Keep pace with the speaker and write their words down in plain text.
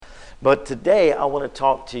But today I want to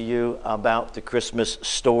talk to you about the Christmas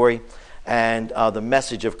story and the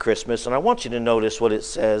message of Christmas. And I want you to notice what it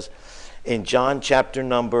says in John chapter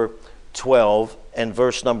number 12 and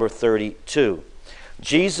verse number 32.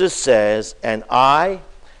 Jesus says, "And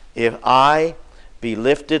if I be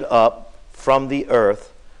lifted up from the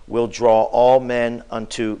earth, will draw all men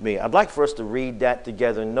unto me." I'd like for us to read that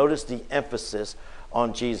together. Notice the emphasis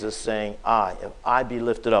on Jesus saying, if I be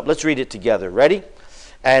lifted up. Let's read it together. Ready?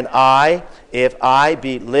 "And if I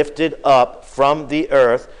be lifted up from the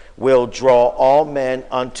earth, will draw all men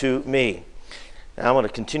unto me." Now I'm going to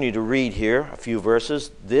continue to read here a few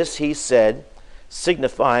verses. "This he said,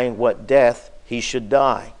 signifying what death he should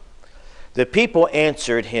die. The people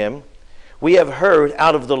answered him, We have heard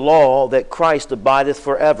out of the law that Christ abideth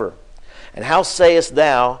forever. And how sayest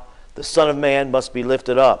thou, the Son of Man must be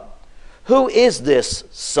lifted up? Who is this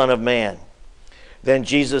Son of Man? Then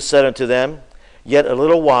Jesus said unto them, Yet a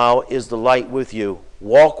little while is the light with you.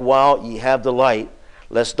 Walk while ye have the light,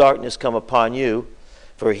 lest darkness come upon you.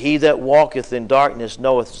 For he that walketh in darkness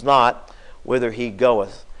knoweth not whither he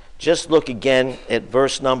goeth." Just look again at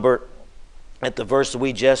the verse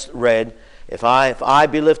we just read. If I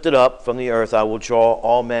be lifted up from the earth, I will draw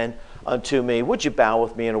all men unto me. Would you bow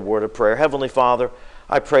with me in a word of prayer? Heavenly Father,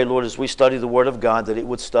 I pray, Lord, as we study the Word of God, that it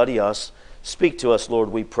would study us. Speak to us,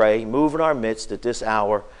 Lord, we pray. Move in our midst at this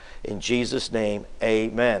hour. In Jesus' name,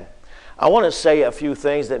 amen. I want to say a few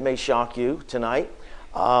things that may shock you tonight,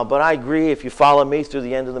 but I agree if you follow me through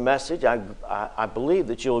the end of the message, I believe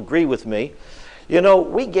that you'll agree with me. You know,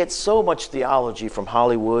 we get so much theology from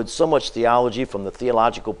Hollywood, so much theology from the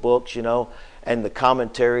theological books, and the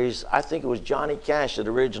commentaries. I think it was Johnny Cash that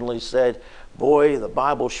originally said, boy, the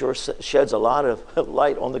Bible sure sheds a lot of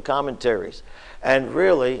light on the commentaries. And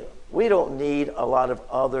really, we don't need a lot of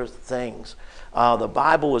other things. The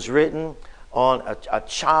Bible was written on a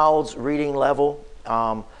child's reading level.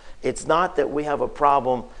 It's not that we have a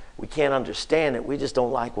problem, we can't understand it, we just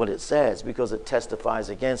don't like what it says because it testifies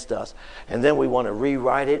against us. And then we want to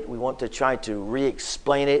rewrite it, we want to try to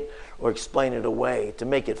re-explain it or explain it away to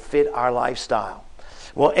make it fit our lifestyle.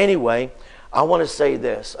 Well, anyway, I want to say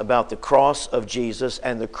this about the cross of Jesus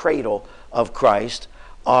and the cradle of Christ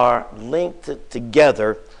are linked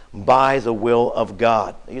together by the will of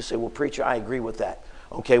God. You say, well, preacher, I agree with that.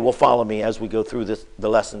 Okay, well, follow me as we go through the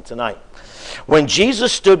lesson tonight. When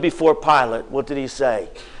Jesus stood before Pilate, what did he say?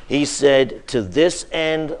 He said, "To this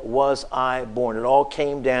end was I born." It all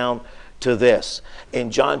came down to this.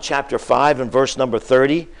 In John chapter 5 and verse number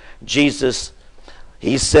 30, Jesus,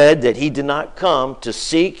 he said that he did not come to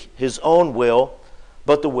seek his own will,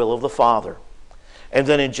 but the will of the Father. And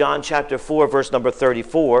then in John chapter 4, verse number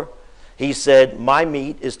 34, he said, "My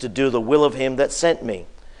meat is to do the will of him that sent me,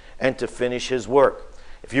 and to finish his work."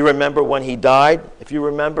 If you remember when he died,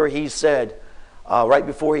 he said, right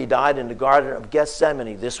before he died in the Garden of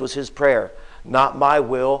Gethsemane, this was his prayer, "Not my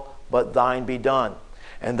will, but thine be done."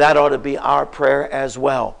 And that ought to be our prayer as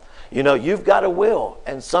well. You know, you've got a will,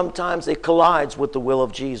 and sometimes it collides with the will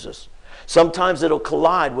of Jesus. Sometimes it'll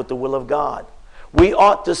collide with the will of God. We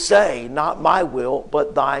ought to say, "Not my will,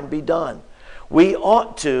 but thine be done." We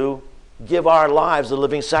ought to give our lives a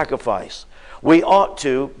living sacrifice. We ought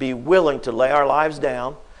to be willing to lay our lives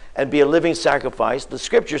down and be a living sacrifice, the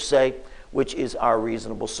scriptures say, which is our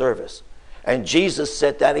reasonable service. And Jesus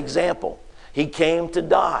set that example. He came to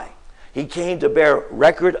die. He came to bear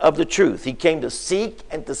record of the truth. He came to seek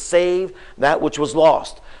and to save that which was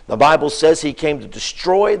lost. The Bible says he came to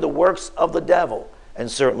destroy the works of the devil,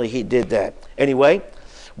 and certainly he did that. Anyway,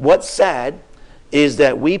 what's sad is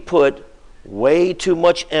that we put way too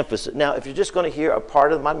much emphasis. Now, if you're just going to hear a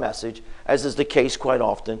part of my message, as is the case quite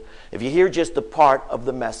often, if you hear just the part of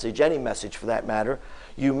the message, any message for that matter,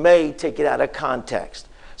 you may take it out of context.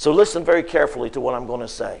 So listen very carefully to what I'm going to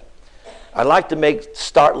say. I like to make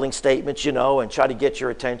startling statements, and try to get your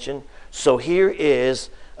attention. So here is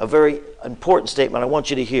a very important statement I want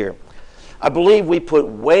you to hear. I believe we put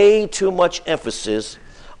way too much emphasis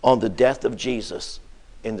on the death of Jesus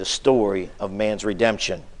in the story of man's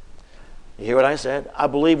redemption. You hear what I said? I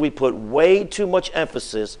believe we put way too much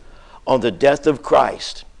emphasis on the death of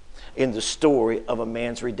Christ in the story of a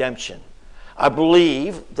man's redemption. I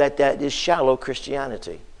believe that is shallow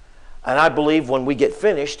Christianity. And I believe when we get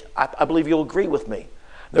finished, I believe you'll agree with me.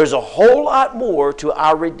 There's a whole lot more to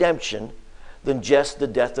our redemption than just the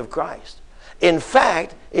death of Christ. In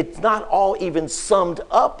fact, it's not all even summed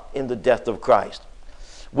up in the death of Christ.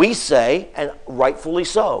 We say, and rightfully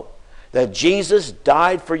so, that Jesus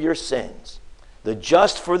died for your sins, the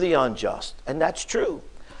just for the unjust, and that's true.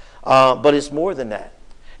 But it's more than that.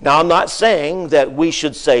 Now, I'm not saying that we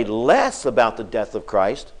should say less about the death of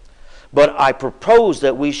Christ, But I propose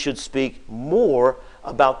that we should speak more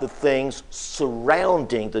about the things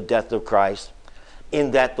surrounding the death of Christ,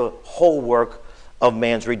 in that the whole work of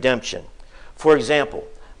man's redemption. For example,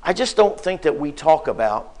 I just don't think that we talk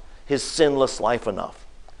about his sinless life enough.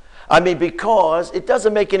 I mean, because it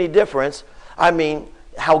doesn't make any difference. I mean,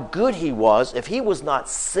 how good he was. If he was not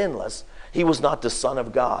sinless, he was not the Son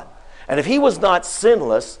of God. And if he was not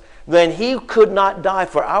sinless, then he could not die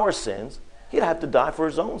for our sins. He'd have to die for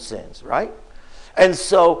his own sins, right? And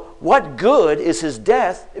so, what good is his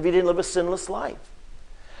death if he didn't live a sinless life?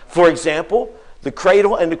 For example, the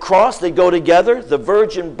cradle and the cross, they go together. The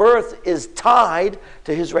virgin birth is tied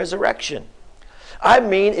to his resurrection. I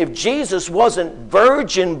mean, if Jesus wasn't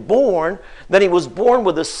virgin born, then he was born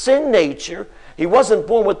with a sin nature. He wasn't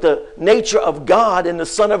born with the nature of God and the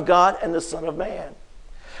Son of God and the Son of Man.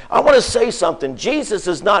 I want to say something. Jesus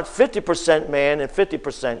is not 50% man and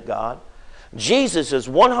 50% God. Jesus is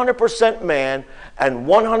 100% man and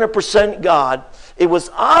 100% God. It was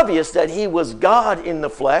obvious that he was God in the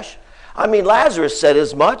flesh. I mean, Lazarus said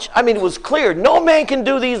as much. I mean, it was clear. No man can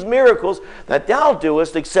do these miracles that thou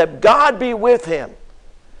doest except God be with him.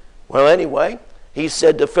 Well, anyway, he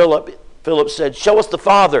said to Philip, Philip said, show us the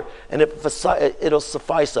Father, and it'll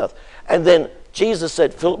suffice us. And then Jesus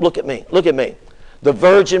said, Philip, look at me, look at me. The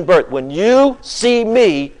virgin birth. When you see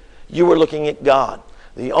me, you are looking at God,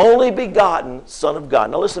 the only begotten Son of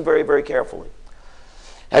God. Now listen very, very carefully.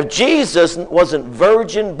 If Jesus wasn't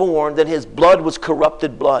virgin born, then his blood was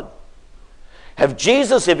corrupted blood. If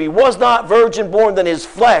Jesus, if he was not virgin born, then his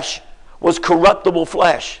flesh was corruptible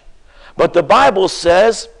flesh. But the Bible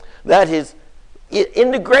says that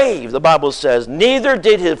in the grave, the Bible says, neither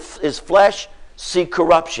did his flesh see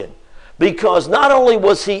corruption. Because not only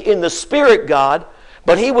was he in the Spirit God,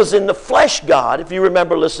 but he was in the flesh God, if you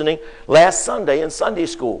remember listening last Sunday in Sunday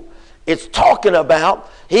school. It's talking about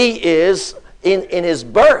he is in his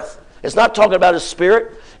birth. It's not talking about his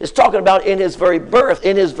spirit. It's talking about in his very birth,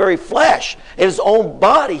 in his very flesh, in his own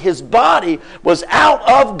body. His body was out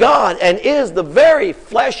of God and is the very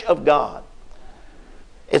flesh of God.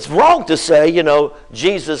 It's wrong to say, you know,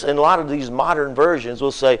 Jesus, in a lot of these modern versions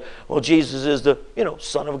will say, well, Jesus is the,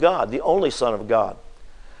 Son of God, the only Son of God.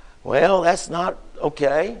 Well, that's not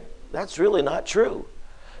okay. That's really not true.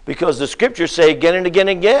 Because the scriptures say again and again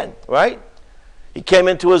and again, right? He came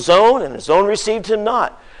into his own, and his own received him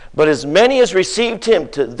not. But as many as received him,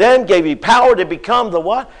 to them gave he power to become the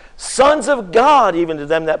what? Sons of God, even to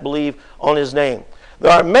them that believe on his name.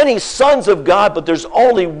 There are many sons of God, but there's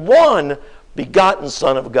only one begotten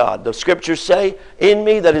Son of God. The scriptures say, in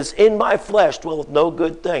me that is in my flesh dwelleth no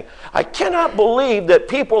good thing. I cannot believe that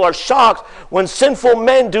people are shocked when sinful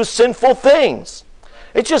men do sinful things.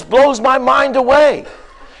 It just blows my mind away.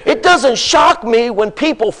 It doesn't shock me when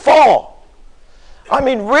people fall. I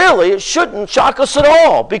mean, really, it shouldn't shock us at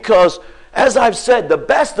all, because, as I've said, the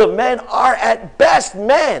best of men are at best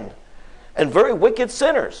men and very wicked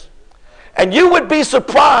sinners. And you would be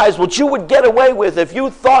surprised what you would get away with if you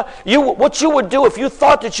thought, what you would do if you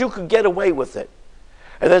thought that you could get away with it.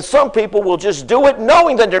 And then some people will just do it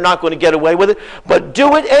knowing that they're not going to get away with it, but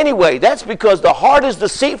do it anyway. That's because the heart is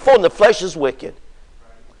deceitful and the flesh is wicked.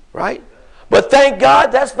 Right? But thank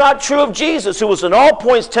God that's not true of Jesus, who was in all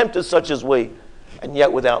points tempted such as we, and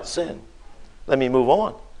yet without sin. Let me move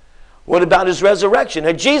on. What about his resurrection?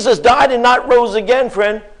 Had Jesus died and not rose again,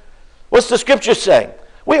 friend, what's the scripture saying?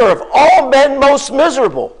 We are of all men most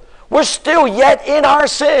miserable. We're still yet in our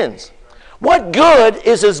sins. What good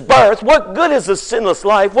is his birth? What good is his sinless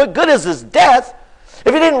life? What good is his death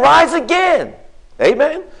if he didn't rise again?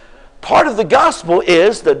 Amen? Part of the gospel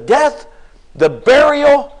is the death, the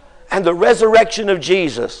burial, and the resurrection of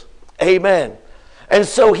Jesus. Amen. And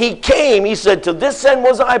so he came, he said, to this end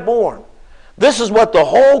was I born. This is what the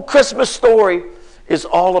whole Christmas story is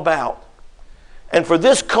all about. And for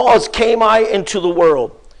this cause came I into the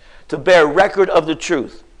world, to bear record of the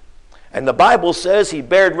truth. And the Bible says he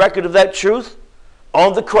bared record of that truth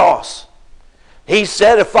on the cross. He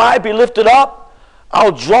said, if I be lifted up,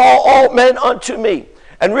 I'll draw all men unto me.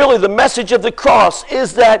 And really the message of the cross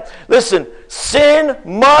is that, listen, sin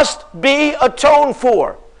must be atoned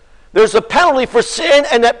for. There's a penalty for sin,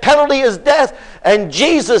 and that penalty is death. And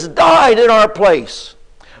Jesus died in our place.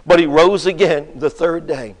 But he rose again the third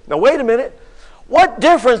day. Now wait a minute. What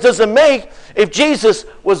difference does it make if Jesus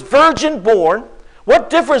was virgin born? What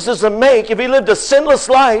difference does it make if he lived a sinless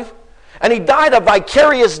life and he died a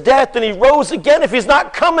vicarious death and he rose again if he's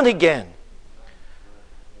not coming again?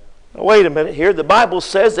 Now wait a minute here. The Bible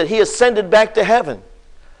says that he ascended back to heaven.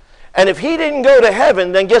 And if he didn't go to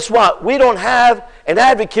heaven, then guess what? We don't have an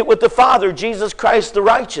advocate with the Father, Jesus Christ the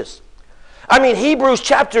righteous. I mean, Hebrews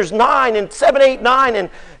chapters 9 and 7, 8, 9, and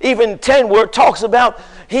even 10, where it talks about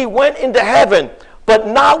he went into heaven, but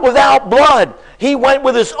not without blood. He went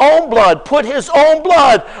with his own blood, put his own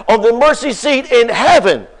blood on the mercy seat in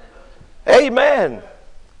heaven. Amen.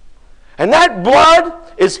 And that blood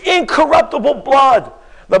is incorruptible blood.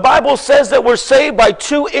 The Bible says that we're saved by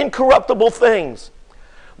two incorruptible things: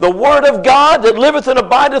 the Word of God that liveth and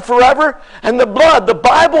abideth forever, and the blood, the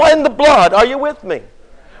Bible and the blood. Are you with me?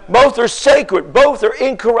 Both are sacred. Both are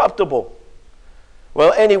incorruptible.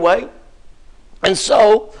 Well, anyway, and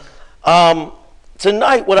so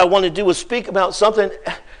tonight what I want to do is speak about something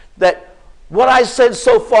that what I said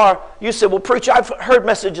so far, you said, well, preacher, I've heard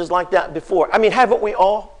messages like that before. I mean, haven't we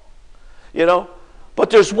all? You know? But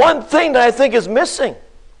there's one thing that I think is missing.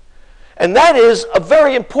 And that is a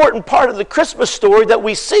very important part of the Christmas story that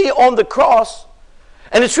we see on the cross.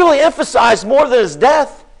 And it's really emphasized more than his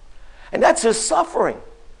death. And that's his suffering.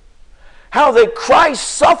 How that Christ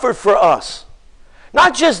suffered for us.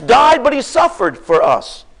 Not just died, but he suffered for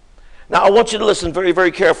us. Now, I want you to listen very,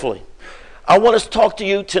 very carefully. I want us to talk to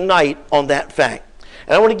you tonight on that fact.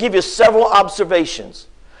 And I want to give you several observations.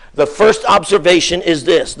 The first observation is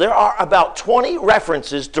this: there are about 20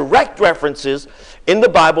 references, direct references, in the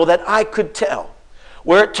Bible that I could tell,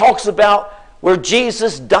 where it talks about where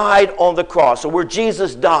Jesus died on the cross, or where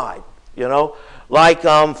Jesus died, you know. Like,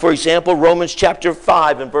 for example, Romans chapter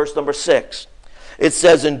 5 and verse number 6. It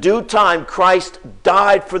says, in due time Christ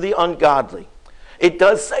died for the ungodly. It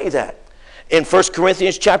does say that. In 1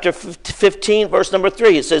 Corinthians chapter 15, verse number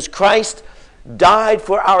 3, it says, Christ died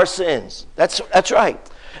for our sins. That's right.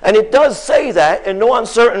 And it does say that in no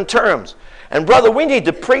uncertain terms. And brother, we need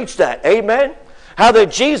to preach that. Amen? How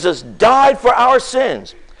that Jesus died for our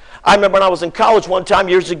sins. I remember when I was in college one time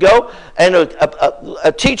years ago, and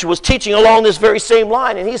a teacher was teaching along this very same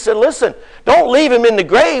line. And he said, listen, don't leave him in the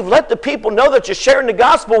grave. Let the people know that you're sharing the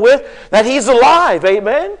gospel with, that he's alive.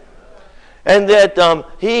 Amen? And that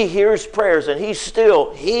he hears prayers, and he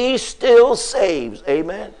still saves.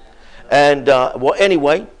 Amen? And, well,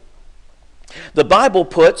 anyway, the Bible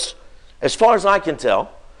puts, as far as I can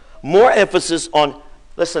tell, more emphasis on,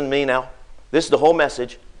 listen to me now, this is the whole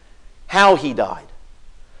message, how he died,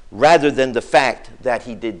 rather than the fact that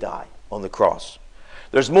he did die on the cross.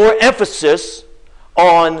 There's more emphasis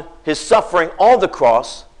on his suffering on the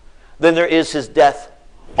cross than there is his death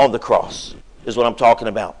on the cross, is what I'm talking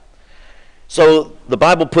about. So the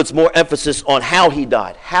Bible puts more emphasis on how he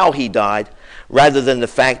died, rather than the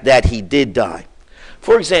fact that he did die.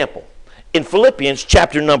 For example, in Philippians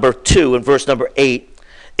chapter number 2 and verse number 8,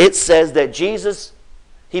 it says that Jesus,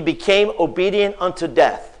 he became obedient unto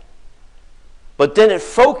death. But then it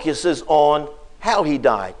focuses on how he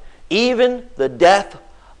died, even the death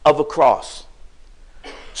of a cross.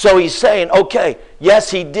 So he's saying, okay, yes,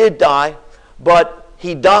 he did die, but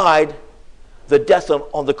he died the death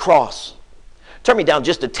on the cross. Turn me down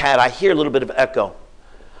just a tad. I hear a little bit of echo.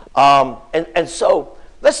 And so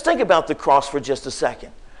let's think about the cross for just a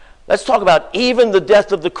second. Let's talk about even the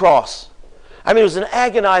death of the cross. I mean, it was an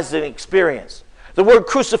agonizing experience. The word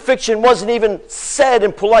crucifixion wasn't even said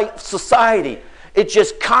in polite society. It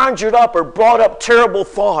just conjured up or brought up terrible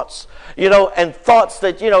thoughts, you know, and thoughts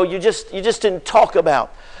that, you know, you just didn't talk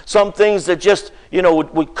about. Some things that just, you know,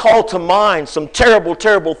 would call to mind some terrible,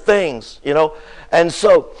 terrible things, you know. And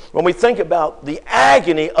so when we think about the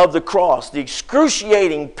agony of the cross, the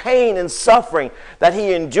excruciating pain and suffering that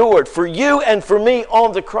he endured for you and for me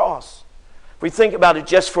on the cross, if we think about it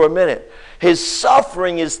just for a minute, his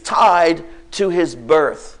suffering is tied to his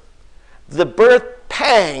birth. The birth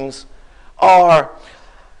pangs are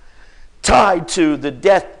tied to the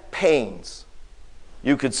death pains,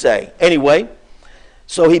 you could say. Anyway,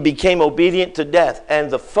 so he became obedient to death.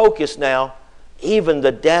 And the focus now, even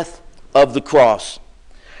the death of the cross.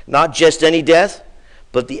 Not just any death,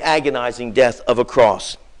 but the agonizing death of a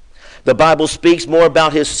cross. The Bible speaks more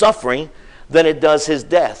about his suffering than it does his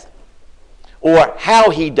death, or how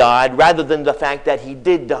he died, rather than the fact that he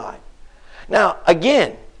did die. Now,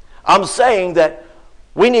 again, I'm saying that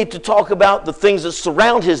we need to talk about the things that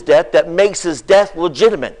surround his death that makes his death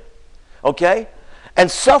legitimate. Okay?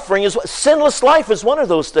 And suffering is, sinless life is one of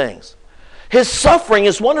those things. His suffering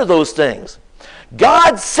is one of those things.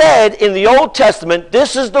 God said in the Old Testament,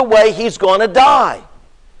 this is the way he's going to die.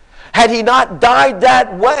 Had he not died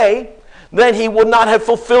that way, then he would not have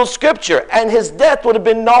fulfilled Scripture, and his death would have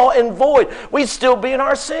been null and void. We'd still be in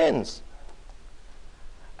our sins.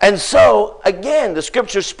 And so, again, the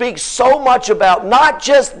Scripture speaks so much about not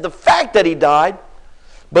just the fact that he died,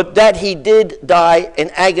 but that he did die an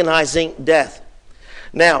agonizing death.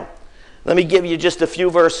 Now, let me give you just a few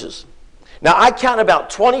verses. Now, I count about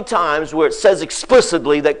 20 times where it says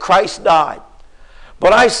explicitly that Christ died.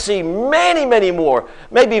 But I see many, many more,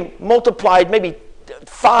 maybe multiplied, maybe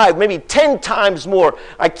 5, maybe 10 times more.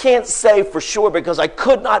 I can't say for sure because I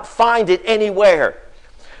could not find it anywhere.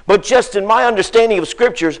 But just in my understanding of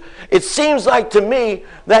scriptures, it seems like to me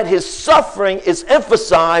that his suffering is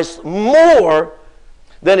emphasized more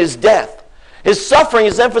than his death. His suffering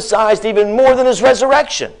is emphasized even more than his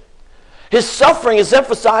resurrection. His suffering is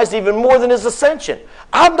emphasized even more than his ascension.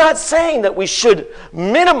 I'm not saying that we should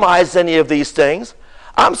minimize any of these things.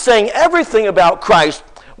 I'm saying everything about Christ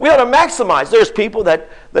we ought to maximize. There's people that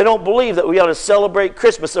they don't believe that we ought to celebrate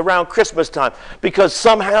Christmas around Christmas time because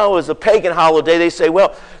somehow as a pagan holiday they say,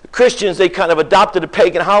 well, Christians, they kind of adopted a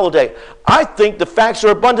pagan holiday. I think the facts are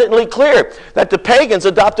abundantly clear that the pagans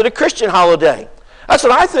adopted a Christian holiday. That's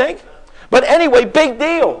what I think. But anyway, big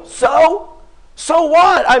deal. So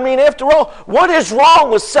what? I mean, after all, what is wrong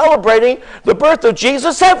with celebrating the birth of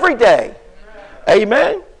Jesus every day?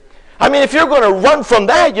 Amen? I mean, if you're going to run from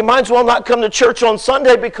that, you might as well not come to church on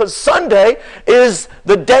Sunday because Sunday is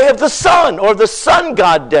the day of the sun or the sun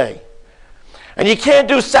god day. And you can't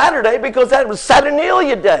do Saturday because that was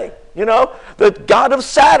Saturnalia day, you know, the god of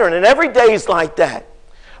Saturn. And every day is like that.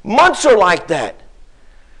 Months are like that.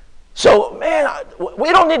 So, man, we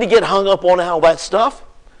don't need to get hung up on all that stuff.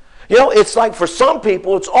 You know, it's like for some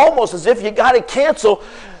people, it's almost as if you got to cancel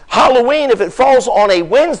Halloween if it falls on a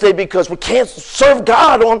Wednesday because we can't serve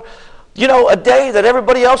God on, you know, a day that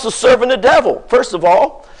everybody else is serving the devil. First of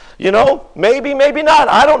all, you know, maybe not.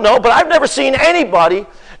 I don't know. But I've never seen anybody,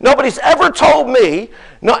 nobody's ever told me,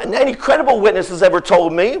 not any credible witness has ever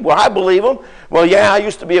told me, well, I believe them. Well, yeah, I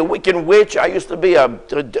used to be a wicked witch. I used to be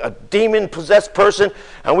a demon-possessed person.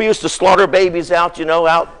 And we used to slaughter babies out, you know,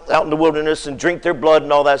 out in the wilderness and drink their blood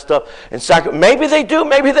and all that stuff. And maybe they do,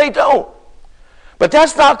 maybe they don't. But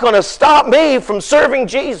that's not going to stop me from serving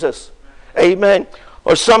Jesus. Amen.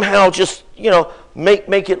 Or somehow just, you know,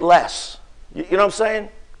 make it less. You know what I'm saying?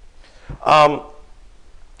 I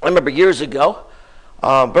remember years ago,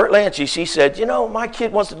 Bert Lanchey, she said, you know, my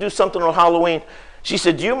kid wants to do something on Halloween. She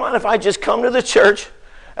said, do you mind if I just come to the church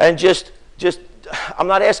and just I'm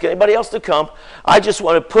not asking anybody else to come. I just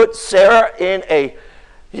want to put Sarah in a,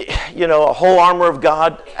 you know, a whole armor of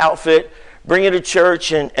God outfit, bring her to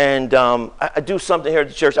church and I do something here at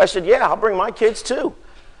the church. I said, yeah, I'll bring my kids too.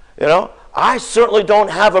 You know, I certainly don't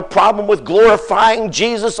have a problem with glorifying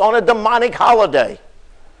Jesus on a demonic holiday.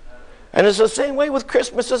 And it's the same way with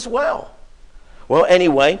Christmas as well. Well,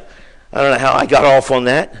 anyway, I don't know how I got off on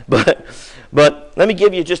that, but let me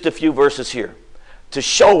give you just a few verses here to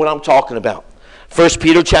show what I'm talking about. 1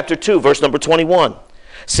 Peter chapter 2, verse number 21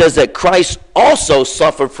 says that Christ also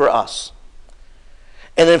suffered for us.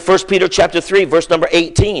 And then 1 Peter chapter 3, verse number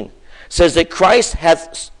 18 says that Christ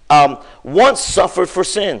hath once suffered for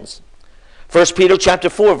sins. 1 Peter chapter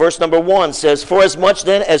 4, verse number 1 says, for as much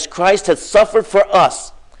then as Christ hath suffered for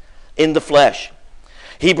us in the flesh.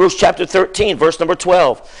 Hebrews chapter 13, verse number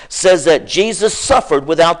 12 says that Jesus suffered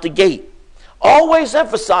without the gate. Always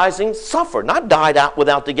emphasizing suffered, not died out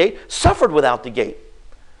without the gate, suffered without the gate.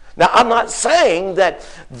 Now, I'm not saying that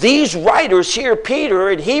these writers here, Peter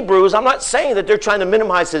and Hebrews, I'm not saying that they're trying to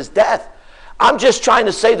minimize his death. I'm just trying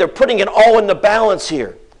to say they're putting it all in the balance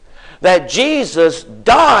here. That Jesus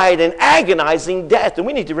died an agonizing death, and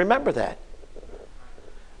we need to remember that.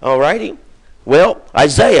 All righty. Well,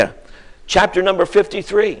 Isaiah chapter number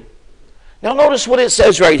 53. Now, notice what it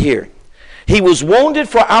says right here. He was wounded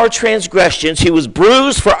for our transgressions. He was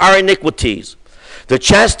bruised for our iniquities. The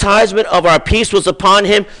chastisement of our peace was upon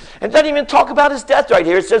him. And it doesn't even talk about his death right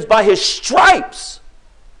here. It says, by his stripes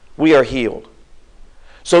we are healed.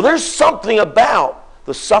 So there's something about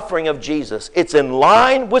the suffering of Jesus. It's in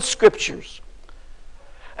line with scriptures.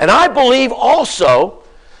 And I believe also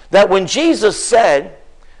that when Jesus said,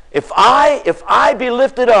 if I be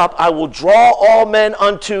lifted up, I will draw all men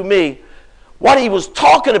unto me. What he was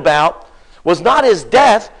talking about was not his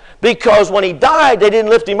death, because when he died, they didn't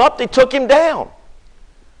lift him up, they took him down.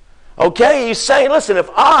 Okay, he's saying, listen, if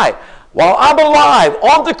while I'm alive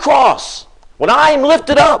on the cross, when I am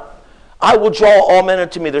lifted up, I will draw all men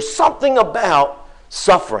unto me. There's something about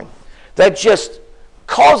suffering that just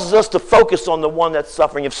causes us to focus on the one that's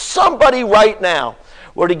suffering. If somebody right now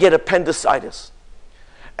were to get appendicitis,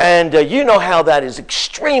 and you know how that is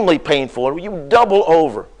extremely painful, you double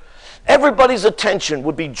over, everybody's attention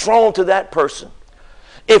would be drawn to that person.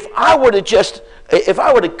 If I were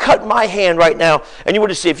to cut my hand right now, and you were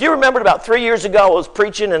to see, if you remembered about 3 years ago, I was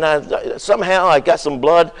preaching, and somehow I got some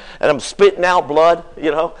blood, and I'm spitting out blood, you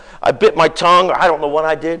know. I bit my tongue, or I don't know what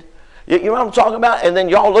I did. You know what I'm talking about? And then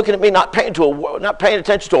y'all looking at me, not paying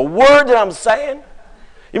attention to a word that I'm saying.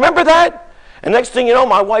 You remember that? And next thing you know,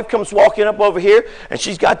 my wife comes walking up over here, and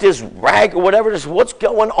she's got this rag or whatever. What's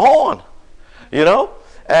going on? You know?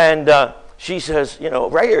 And she says, you know,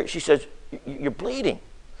 right here, she says, you're bleeding.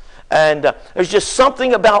 And there's just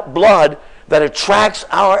something about blood that attracts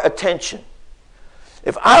our attention.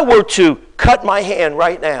 If I were to cut my hand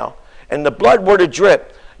right now and the blood were to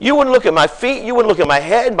drip, you wouldn't look at my feet, you wouldn't look at my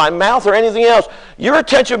head, my mouth, or anything else. Your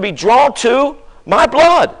attention would be drawn to my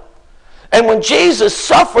blood. And when Jesus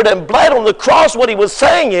suffered and bled on the cross, what he was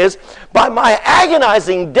saying is, by my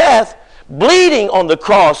agonizing death, bleeding on the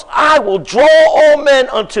cross, I will draw all men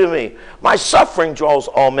unto me. My suffering draws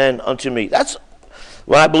all men unto me. That's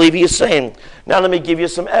what I believe he is saying. Now let me give you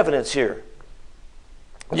some evidence here.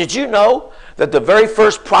 Did you know that the very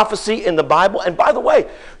first prophecy in the Bible, and by the way,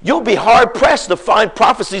 you'll be hard-pressed to find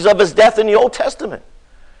prophecies of his death in the Old Testament.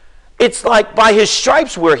 It's like by his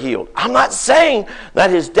stripes we're healed. I'm not saying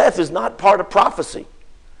that his death is not part of prophecy.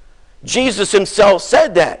 Jesus himself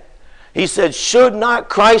said that. He said, should not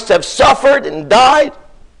Christ have suffered and died?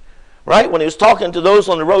 Right? When he was talking to those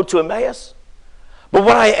on the road to Emmaus. But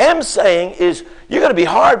what I am saying is you're going to be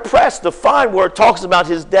hard-pressed to find where it talks about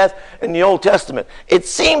his death in the Old Testament. It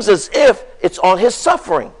seems as if it's on his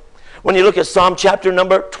suffering. When you look at Psalm chapter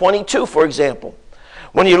number 22, for example.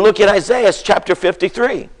 When you look at Isaiah chapter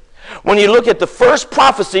 53. When you look at the first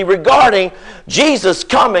prophecy regarding Jesus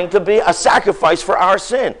coming to be a sacrifice for our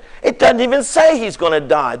sin. It doesn't even say he's going to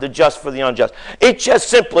die, the just for the unjust. It just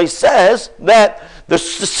simply says that the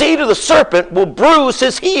seed of the serpent will bruise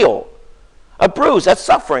his heel. A bruise, that's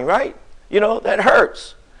suffering, right? You know, that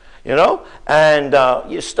hurts. You know, and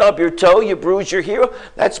you stub your toe, you bruise your heel.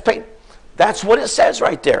 That's pain. That's what it says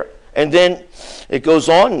right there. And then it goes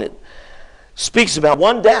on and it speaks about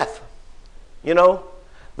one death. You know,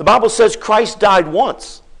 the Bible says Christ died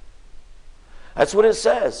once. That's what it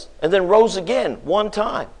says. And then rose again one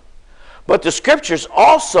time. But the scriptures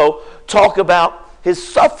also talk about his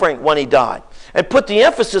suffering when he died. And put the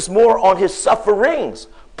emphasis more on his sufferings,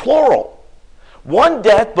 plural. One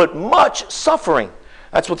death, but much suffering.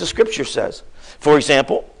 That's what the scripture says. For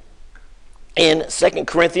example, in 2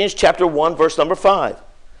 Corinthians chapter 1, verse number 5.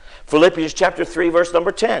 Philippians chapter 3, verse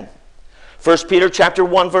number 10. 1 Peter chapter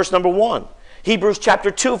 1, verse number 1. Hebrews chapter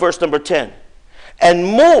 2, verse number 10. And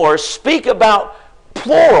more speak about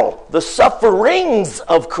plural, the sufferings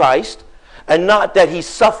of Christ, and not that he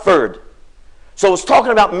suffered. So it's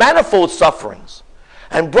talking about manifold sufferings.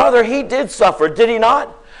 And brother, he did suffer, did he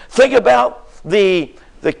not? Think about the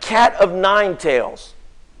cat of nine tails.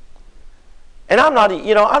 And I'm not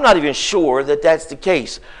even sure that that's the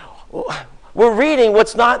case. We're reading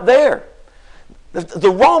what's not there.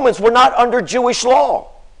 The Romans were not under Jewish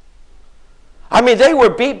law. I mean, they were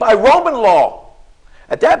beat by Roman law.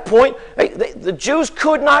 At that point, the Jews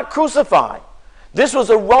could not crucify. This was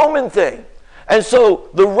a Roman thing. And so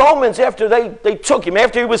the Romans, after they took him,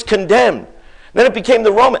 after he was condemned, then it became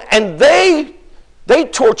the Roman. And they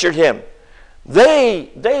tortured him.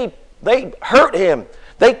 They hurt him.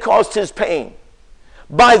 They caused his pain.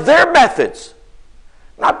 By their methods.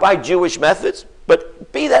 Not by Jewish methods,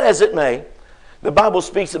 but be that as it may, the Bible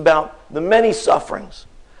speaks about the many sufferings.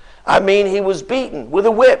 I mean, he was beaten with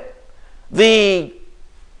a whip, the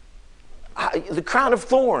crown of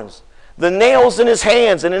thorns, the nails in his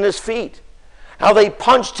hands and in his feet, how they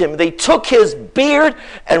punched him. They took his beard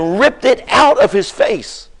and ripped it out of his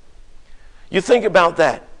face. You think about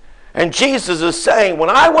that. And Jesus is saying, when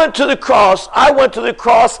I went to the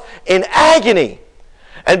cross in agony.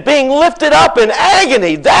 And being lifted up in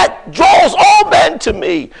agony, that draws all men to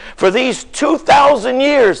me. For these 2,000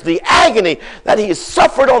 years, the agony that he has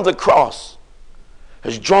suffered on the cross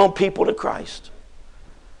has drawn people to Christ.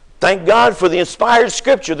 Thank God for the inspired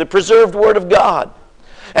scripture, the preserved word of God.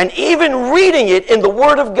 And even reading it in the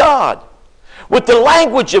word of God, with the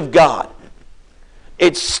language of God,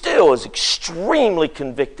 it still is extremely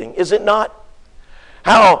convicting, is it not?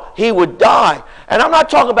 How he would die. And I'm not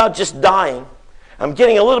talking about just dying. I'm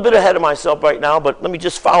getting a little bit ahead of myself right now, but let me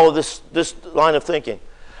just follow this line of thinking.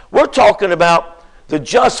 We're talking about the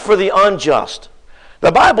just for the unjust.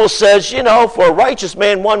 The Bible says, you know, for a righteous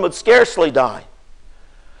man, one would scarcely die.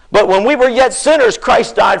 But when we were yet sinners,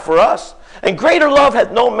 Christ died for us. And greater love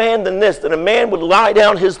hath no man than this, that a man would lie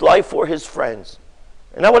down his life for his friends.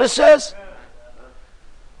 Isn't that what it says?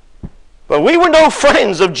 But we were no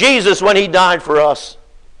friends of Jesus when he died for us.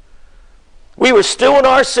 We were still in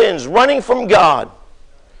our sins, running from God.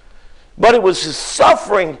 But it was his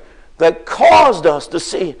suffering that caused us to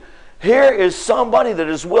see, here is somebody that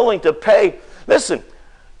is willing to pay, listen,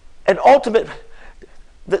 an ultimate,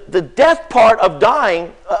 the death part of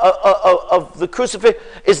dying, of the crucifixion,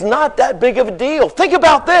 is not that big of a deal. Think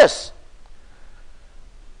about this.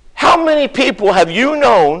 How many people have you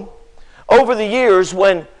known over the years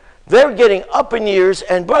when they're getting up in years,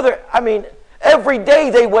 and brother, I mean, every day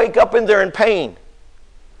they wake up and they're in pain.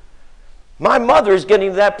 My mother is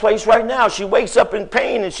getting to that place right now. She wakes up in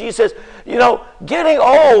pain and she says, you know, getting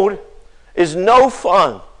old is no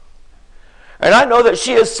fun. And I know that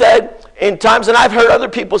she has said in times, and I've heard other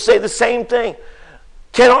people say the same thing.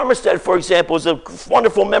 Ken Armistead, for example, was a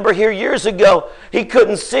wonderful member here years ago. He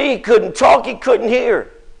couldn't see, he couldn't talk, he couldn't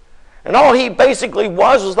hear. And all he basically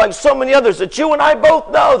was like so many others that you and I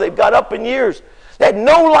both know. They've got up in years. They had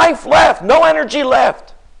no life left, no energy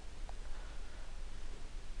left.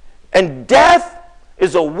 And death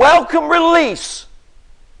is a welcome release,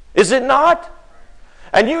 is it not?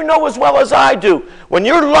 And you know as well as I do, when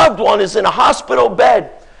your loved one is in a hospital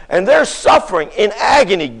bed and they're suffering in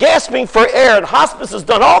agony, gasping for air, and hospice has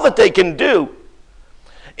done all that they can do,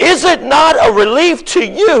 is it not a relief to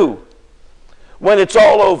you when it's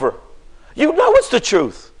all over? You know it's the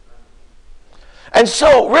truth. And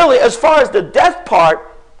so really, as far as the death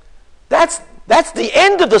part, that's the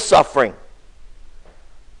end of the suffering.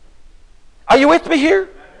 Are you with me here?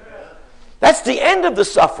 That's the end of the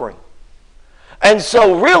suffering. And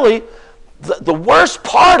so really, the worst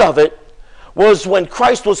part of it was when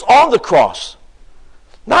Christ was on the cross.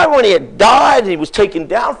 Not when he had died and he was taken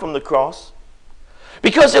down from the cross.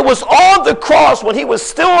 Because it was on the cross when he was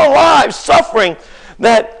still alive, suffering,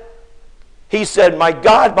 that he said, my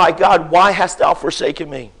God, why hast thou forsaken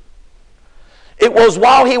me? It was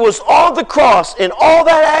while he was on the cross in all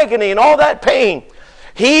that agony and all that pain,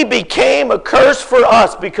 he became a curse for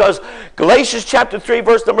us, because Galatians chapter 3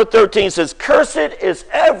 verse number 13 says, cursed is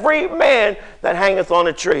every man that hangeth on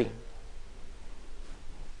a tree.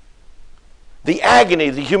 The agony,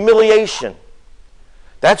 the humiliation.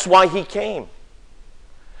 That's why he came.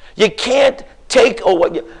 You can't take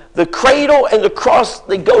the cradle and the cross,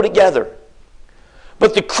 they go together.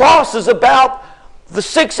 But the cross is about the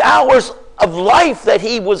 6 hours of life that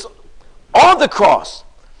he was on the cross.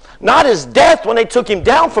 Not his death when they took him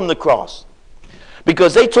down from the cross.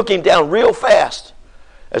 Because they took him down real fast.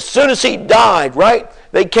 As soon as he died, right?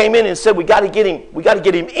 They came in and said, we got to get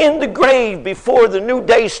him in the grave before the new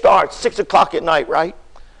day starts, 6 o'clock at night, right?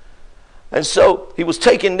 And so he was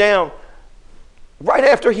taken down right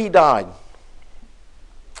after he died.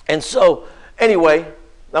 And so, anyway,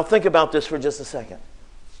 now think about this for just a second.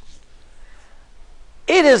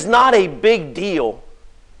 It is not a big deal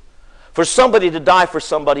for somebody to die for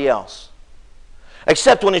somebody else,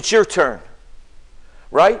 except when it's your turn,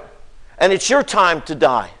 right? And it's your time to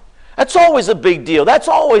die. That's always a big deal. That's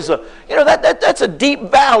always that's a deep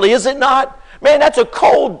valley, is it not? Man, that's a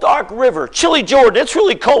cold, dark river. Chilly Jordan, it's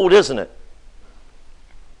really cold, isn't it?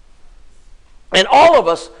 And all of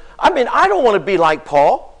us, I mean, I don't want to be like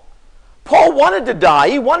Paul. Paul wanted to die.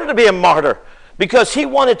 He wanted to be a martyr because he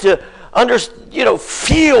wanted to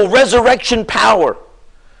feel resurrection power.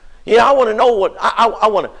 I want to know what, I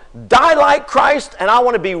want to die like Christ, and I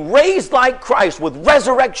want to be raised like Christ with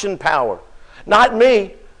resurrection power. Not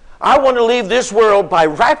me. I want to leave this world by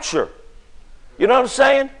rapture. You know what I'm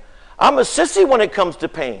saying? I'm a sissy when it comes to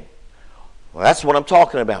pain. Well, that's what I'm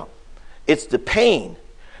talking about. It's the pain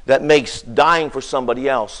that makes dying for somebody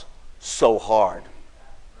else so hard.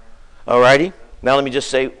 Alrighty? Now let me just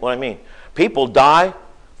say what I mean. People die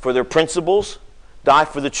for their principles, die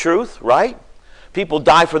for the truth, right? People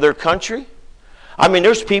die for their country. I mean,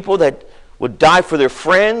 there's people that would die for their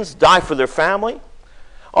friends, die for their family.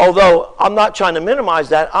 Although I'm not trying to minimize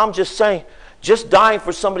that, I'm just saying, just dying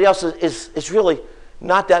for somebody else is really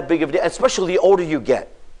not that big of a deal, especially the older you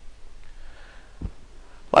get.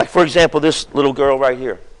 Like, for example, this little girl right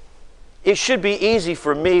here. It should be easy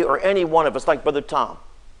for me or any one of us, like Brother Tom,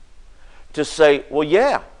 to say, well,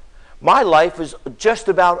 yeah, my life is just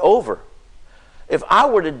about over. If I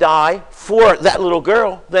were to die for that little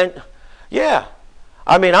girl, then, yeah.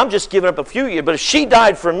 I mean, I'm just giving up a few years. But if she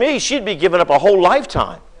died for me, she'd be giving up a whole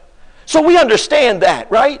lifetime. So we understand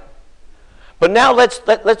that, right? But now let's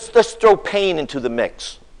throw pain into the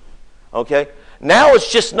mix. Okay? Now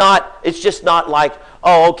it's just not like,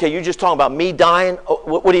 oh, okay, you're just talking about me dying? Oh,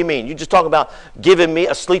 what do you mean? You're just talking about giving me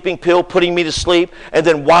a sleeping pill, putting me to sleep, and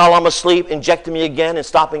then while I'm asleep, injecting me again and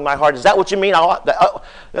stopping my heart. Is that what you mean? I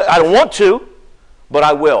don't want to. But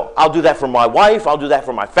I will. I'll do that for my wife. I'll do that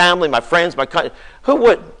for my family, my friends, my country. Who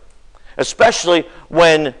wouldn't? Especially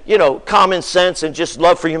when, common sense and just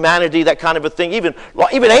love for humanity, that kind of a thing. Even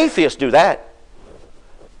atheists do that.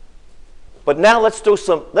 But now let's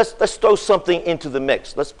throw something into the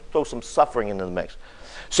mix. Let's throw some suffering into the mix.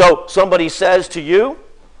 So somebody says to you,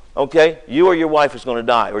 okay, you or your wife is going to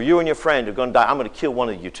die, or you and your friend are going to die. I'm going to kill one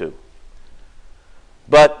of you two.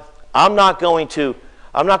 But I'm not going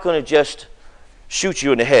to just shoot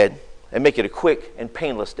you in the head and make it a quick and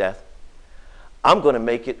painless death. I'm going to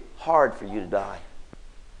make it hard for you to die.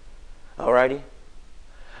 All righty?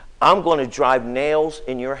 I'm going to drive nails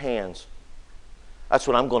in your hands. That's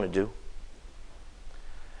what I'm going to do.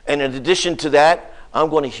 And in addition to that, I'm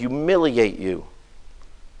going to humiliate you.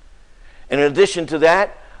 And in addition to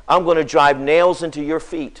that, I'm going to drive nails into your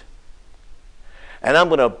feet. And I'm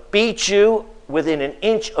going to beat you within an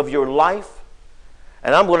inch of your life.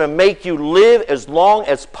 And I'm going to make you live as long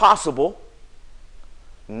as possible.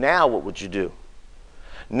 Now what would you do?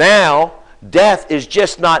 Now, death is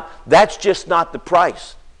that's just not the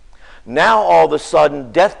price. Now all of a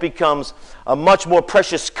sudden, death becomes a much more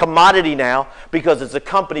precious commodity now because it's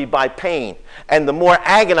accompanied by pain. And the more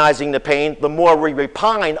agonizing the pain, the more we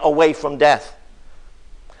repine away from death.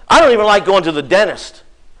 I don't even like going to the dentist.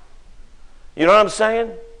 You know what I'm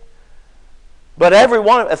saying? But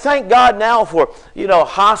thank God now for,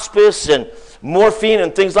 hospice and morphine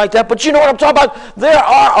and things like that. But you know what I'm talking about? There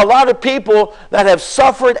are a lot of people that have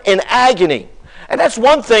suffered in agony. And that's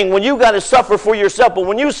one thing when you got to suffer for yourself. But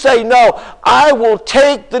when you say, no, I will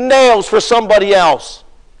take the nails for somebody else.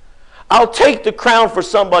 I'll take the crown for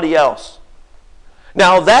somebody else.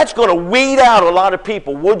 Now, that's going to weed out a lot of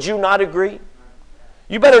people. Would you not agree?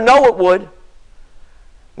 You better know it would.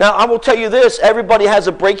 Now, I will tell you this. Everybody has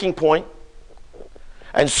a breaking point.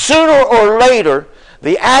 And sooner or later,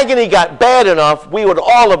 the agony got bad enough, we would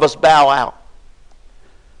all of us bow out.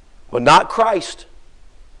 But not Christ.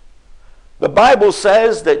 The Bible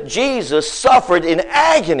says that Jesus suffered in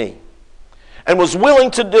agony and was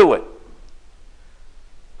willing to do it.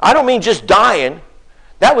 I don't mean just dying.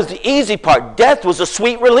 That was the easy part. Death was a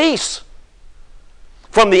sweet release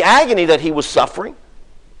from the agony that he was suffering.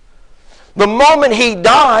 The moment he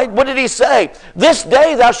died, what did he say? This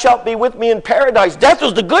day thou shalt be with me in paradise. Death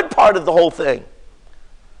was the good part of the whole thing.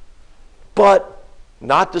 But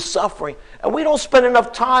not the suffering. And we don't spend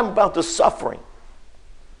enough time about the suffering.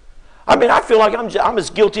 I mean, I feel like I'm as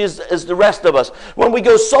guilty as the rest of us. When we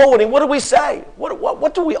go soul winning, what do we say?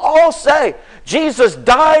 What do we all say? Jesus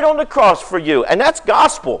died on the cross for you, and that's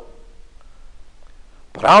gospel.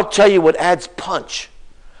 But I'll tell you what adds punch.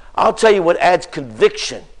 I'll tell you what adds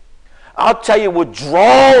conviction. I'll tell you what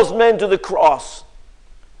draws men to the cross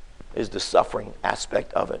is the suffering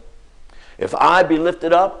aspect of it. If I be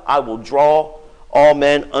lifted up, I will draw all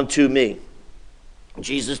men unto me.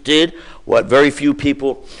 Jesus did what very few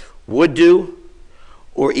people would do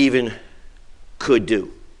or even could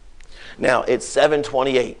do. Now, it's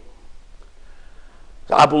 7:28.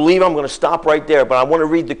 I believe I'm going to stop right there, but I want to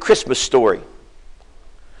read the Christmas story.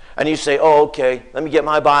 And you say, oh, okay, let me get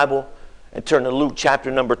my Bible and turn to Luke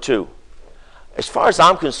chapter number 2. As far as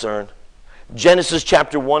I'm concerned, Genesis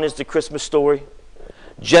chapter 1 is the Christmas story.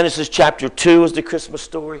 Genesis chapter 2 is the Christmas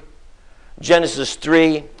story. Genesis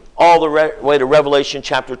 3, all the way to Revelation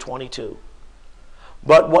chapter 22.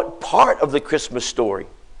 But what part of the Christmas story?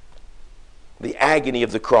 The agony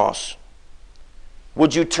of the cross.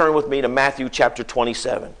 Would you turn with me to Matthew chapter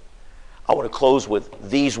 27? I want to close with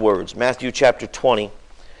these words. Matthew chapter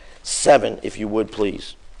 27, if you would,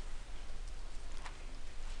 please.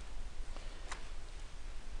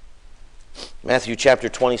 Matthew chapter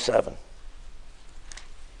 27.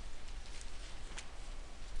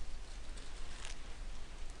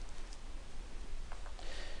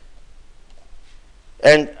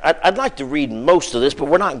 And I'd like to read most of this, but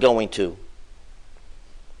we're not going to.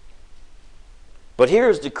 But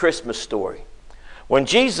here's the Christmas story. When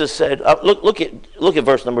Jesus said, look at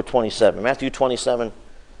verse number 27, Matthew 27.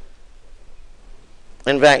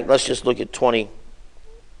 In fact, let's just look at 20.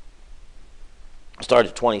 Start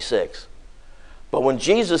at 26. But when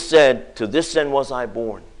Jesus said, to this end was I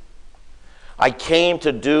born. I came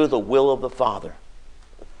to do the will of the Father.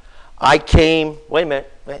 I came, wait a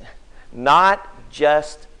minute, not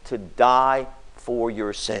just to die for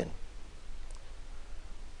your sin.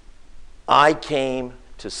 I came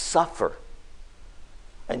to suffer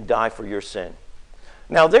and die for your sin.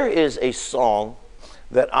 Now, there is a song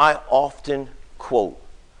that I often quote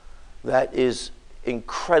that is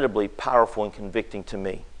incredibly powerful and convicting to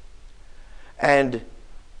me. And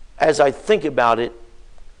as I think about it,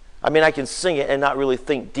 I mean, I can sing it and not really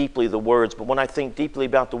think deeply the words, but when I think deeply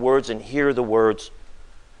about the words and hear the words,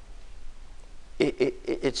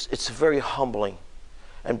 it's very humbling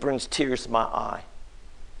and brings tears to my eye.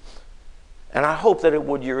 And I hope that it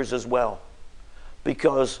would yours as well.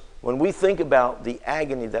 Because when we think about the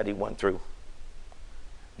agony that he went through,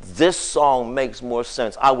 this song makes more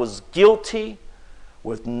sense. I was guilty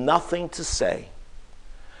with nothing to say,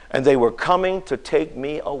 and they were coming to take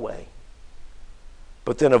me away.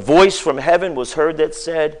 But then a voice from heaven was heard that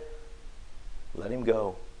said, let him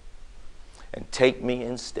go and take me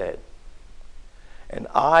instead. And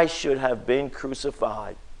I should have been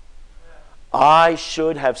crucified. I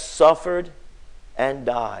should have suffered and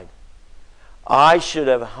died. I should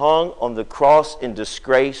have hung on the cross in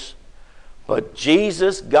disgrace. But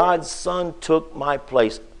Jesus, God's Son, took my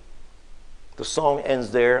place. The song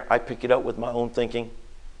ends there. I pick it up with my own thinking.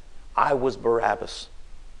 I was Barabbas.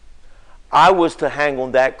 I was to hang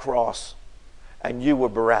on that cross, and you were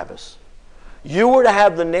Barabbas. You were to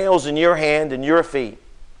have the nails in your hand and your feet.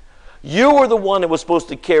 You were the one that was supposed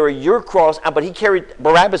to carry your cross, but he carried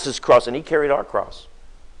Barabbas' cross, and he carried our cross.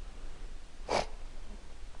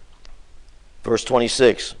 Verse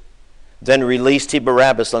 26, then released he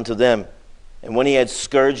Barabbas unto them, and when he had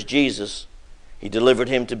scourged Jesus, he delivered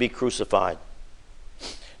him to be crucified.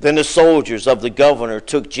 Then the soldiers of the governor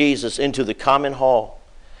took Jesus into the common hall,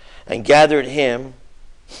 and gathered him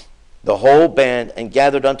the whole band, and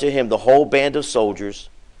gathered unto him the whole band of soldiers,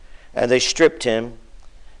 and they stripped him,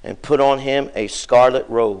 and put on him a scarlet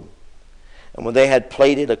robe. And when they had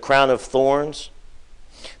plaited a crown of thorns,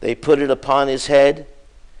 they put it upon his head,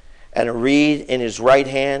 and a reed in his right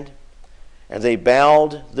hand, and they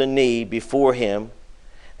bowed the knee before him,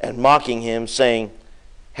 and mocking him, saying,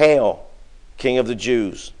 Hail, King of the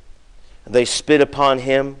Jews! And they spit upon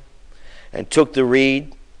him, and took the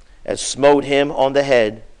reed, and smote him on the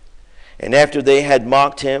head. And after they had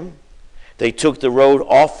mocked him, they took the robe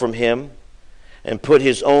off from him, and put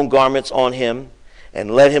his own garments on him,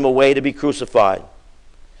 and led him away to be crucified.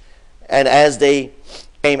 And as they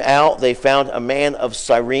came out, they found a man of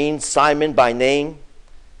Cyrene, Simon by name.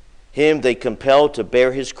 Him they compelled to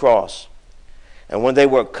bear his cross. And when they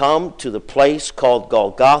were come to the place called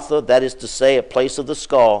Golgotha, that is to say, a place of the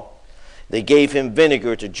skull, they gave him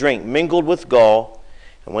vinegar to drink, mingled with gall.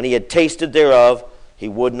 And when he had tasted thereof, he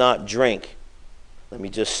would not drink. Let me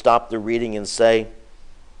just stop the reading and say,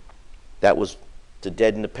 that was to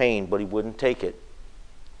deaden the pain, but he wouldn't take it.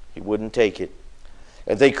 He wouldn't take it.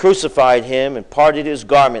 And they crucified him and parted his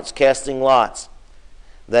garments, casting lots,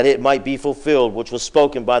 that it might be fulfilled, which was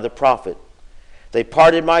spoken by the prophet. They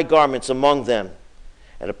parted my garments among them,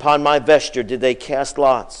 and upon my vesture did they cast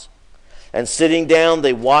lots. And sitting down,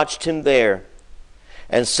 they watched him there,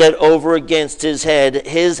 and set over against his head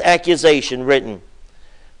his accusation written,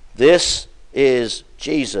 This is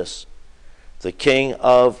Jesus, the King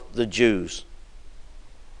of the Jews.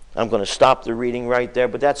 I'm going to stop the reading right there,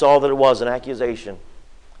 but that's all that it was, an accusation.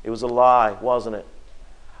 It was a lie, wasn't it?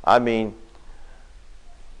 I mean,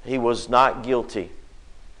 he was not guilty.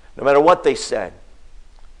 No matter what they said.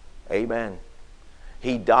 Amen.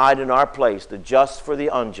 He died in our place, the just for the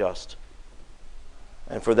unjust.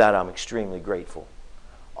 And for that I'm extremely grateful.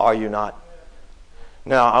 Are you not?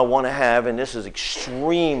 Now, I want to have, and this is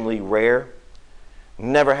extremely rare,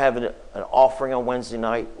 never have an offering on Wednesday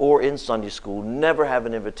night or in Sunday school. Never have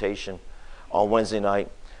an invitation on Wednesday night,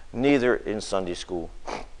 neither in Sunday school.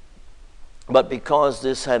 But because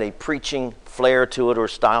this had a preaching flair to it or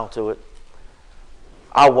style to it,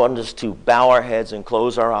 I want us to bow our heads and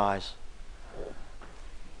close our eyes.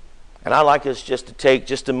 And I'd like us just to take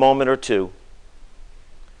just a moment or two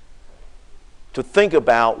to think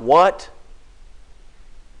about what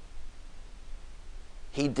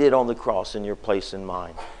he did on the cross in your place and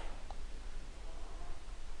mine.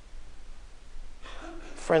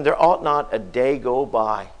 Friend, there ought not a day go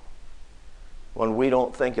by when we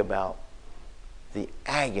don't think about the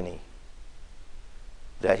agony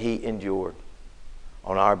that he endured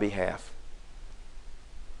on our behalf.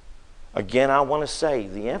 Again, I want to say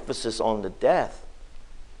the emphasis on the death.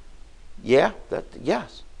 Yes.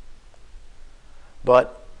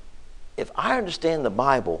 But if I understand the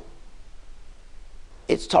Bible,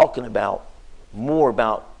 it's talking about more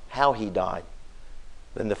about how he died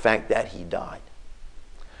than the fact that he died.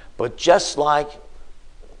 But just like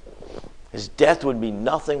his death would be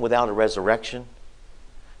nothing without a resurrection,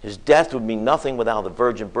 his death would mean nothing without the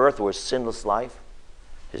virgin birth or a sinless life,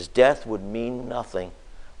 his death would mean nothing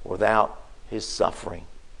without his suffering,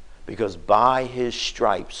 because by his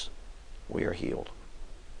stripes we are healed.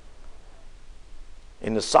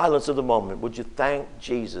 In the silence of the moment, would you thank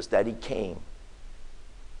Jesus that he came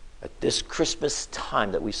at this Christmas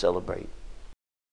time that we celebrate?